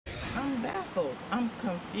I'm baffled. I'm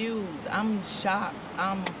confused. I'm shocked.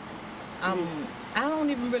 I don't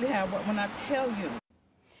even really have what when I tell you.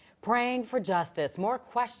 Praying for justice. More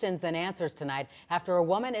questions than answers tonight after a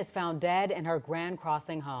woman is found dead in her Grand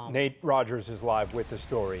Crossing home. Nate Rogers is live with the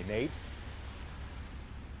story. Nate?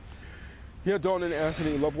 Yeah, Dawn and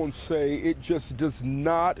Anthony, loved ones say it just does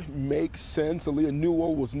not make sense. Aaliyah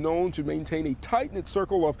Newell was known to maintain a tight-knit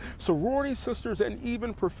circle of sorority sisters and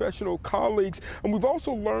even professional colleagues. And we've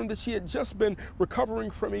also learned that she had just been recovering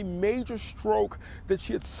from a major stroke that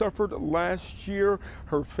she had suffered last year.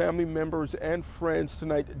 Her family members and friends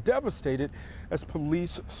tonight devastated as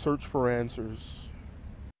police search for answers.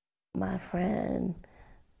 My friend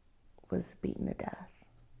was beaten to death.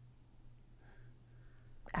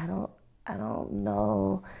 I don't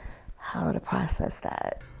know how to process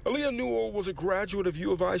that. Aaliyah Newell was a graduate of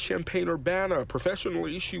U of I Champaign-Urbana.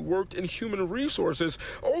 Professionally, she worked in human resources,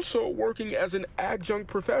 also working as an adjunct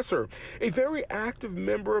professor, a very active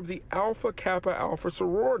member of the Alpha Kappa Alpha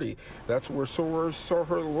sorority. That's where sorors saw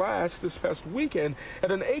her last this past weekend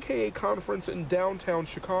at an AKA conference in downtown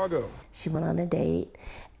Chicago. She went on a date,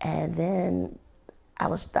 and then I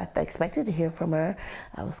expected to hear from her.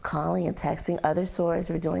 I was calling and texting. Other sorors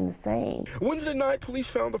were doing the same. Wednesday night, police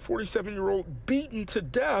found the 47-year-old beaten to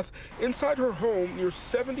death inside her home near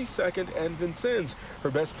 72nd and Vincennes. Her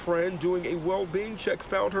best friend, doing a well-being check,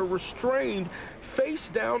 found her restrained, face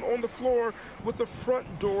down on the floor with the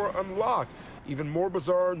front door unlocked. Even more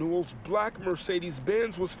bizarre, Newell's black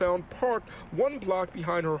Mercedes-Benz was found parked 1 block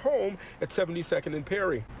behind her home at 72nd and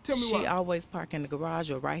Perry. Tell me why. She always park in the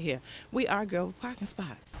garage or right here. We argue over parking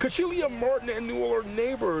spots. Kachilia Martin and Newell are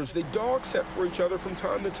neighbors. They dog set for each other from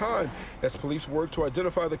time to time. As police work to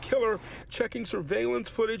identify the killer, checking surveillance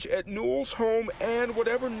footage at Newell's home and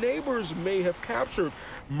whatever neighbors may have captured,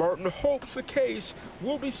 Martin hopes the case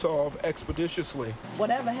will be solved expeditiously.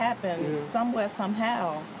 Whatever happened, somewhere,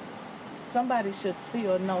 somehow, somebody should see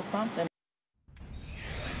or know something.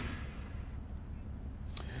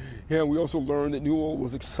 Yeah, we also learned that Newell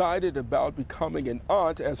was excited about becoming an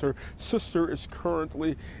aunt as her sister is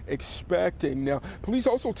currently expecting. Now, police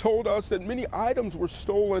also told us that many items were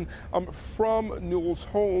stolen from Newell's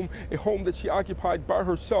home, a home that she occupied by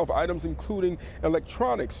herself, items including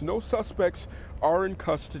electronics. No suspects are in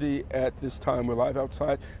custody at this time. We're live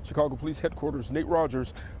outside Chicago Police Headquarters. Nate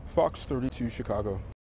Rogers, Fox 32 Chicago.